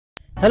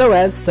Hello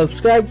guys,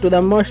 subscribe to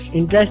the most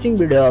interesting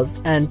videos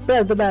and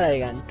press the bell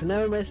icon to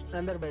never miss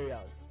another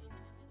videos.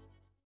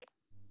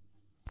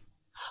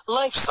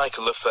 Life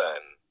cycle of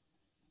fern.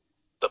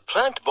 The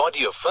plant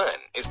body of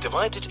fern is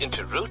divided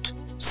into root,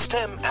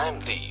 stem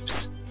and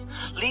leaves.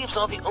 Leaves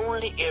are the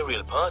only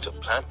aerial part of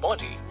plant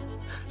body.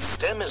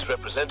 Stem is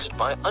represented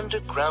by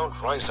underground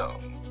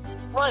rhizome.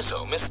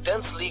 Rhizome is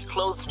densely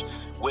clothed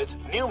with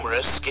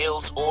numerous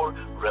scales or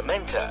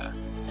ramenta.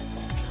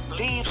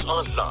 Leaves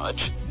are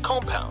large,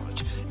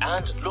 compound,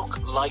 and look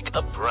like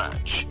a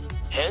branch,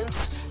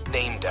 hence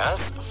named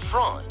as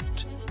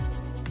frond.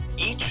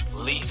 Each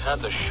leaf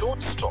has a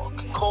short stalk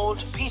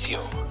called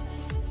petiole.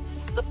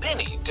 The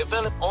pinnae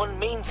develop on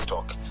main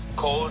stalk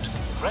called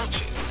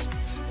rachis,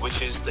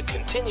 which is the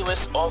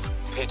continuous of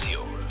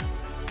petiole.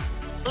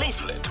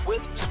 Leaflet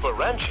with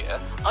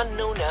sporangia are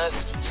known as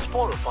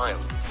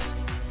sporophyllums.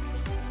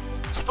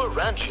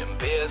 Sporangium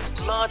bears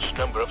large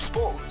number of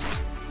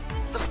spores.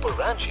 The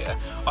sporangia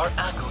are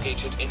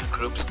aggregated in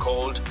groups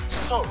called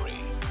sori.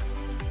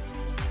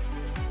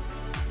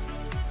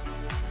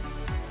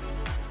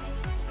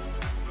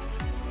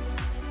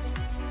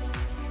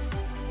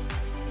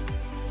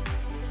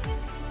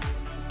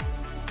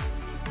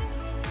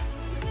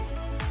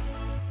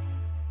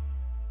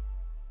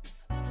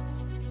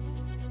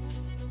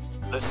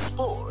 The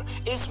spore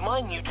is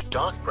minute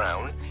dark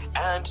brown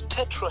and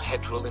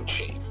tetrahedral in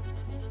shape.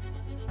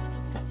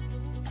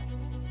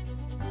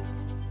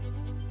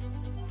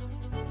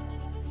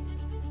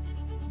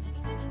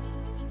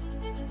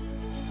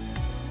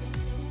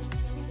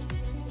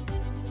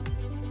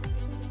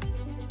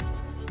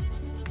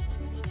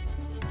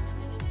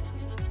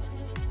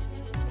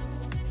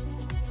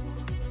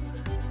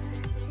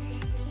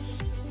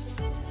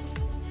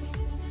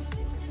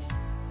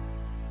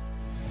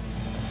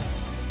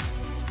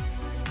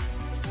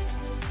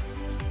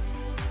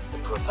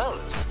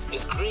 Prothallus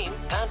is green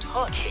and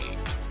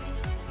heart-shaped.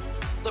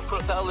 The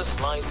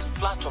prothallus lies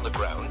flat on the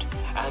ground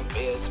and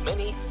bears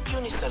many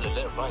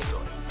unicellular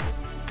rhizoids.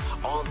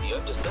 On the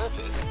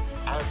undersurface,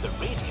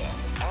 antheradia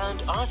and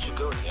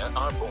archegonia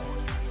are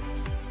born.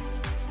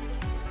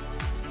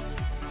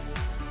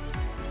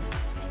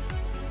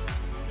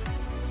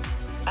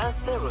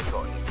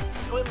 Antherozoids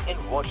swim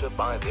in water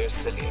by their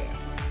cilia.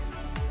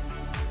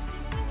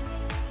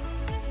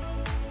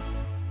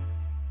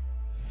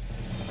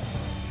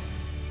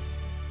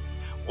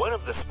 One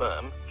of the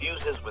sperm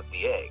fuses with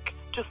the egg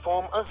to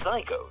form a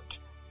zygote.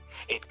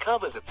 It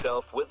covers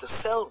itself with the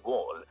cell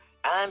wall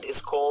and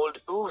is called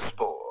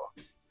oospore.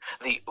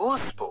 The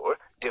oospore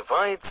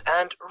divides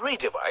and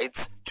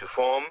redivides to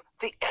form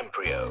the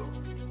embryo.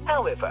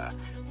 However,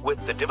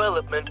 with the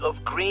development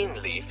of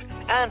green leaf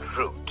and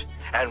root,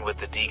 and with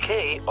the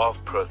decay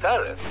of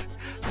prothallus,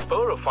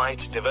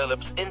 sporophyte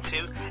develops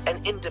into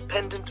an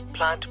independent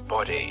plant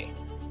body.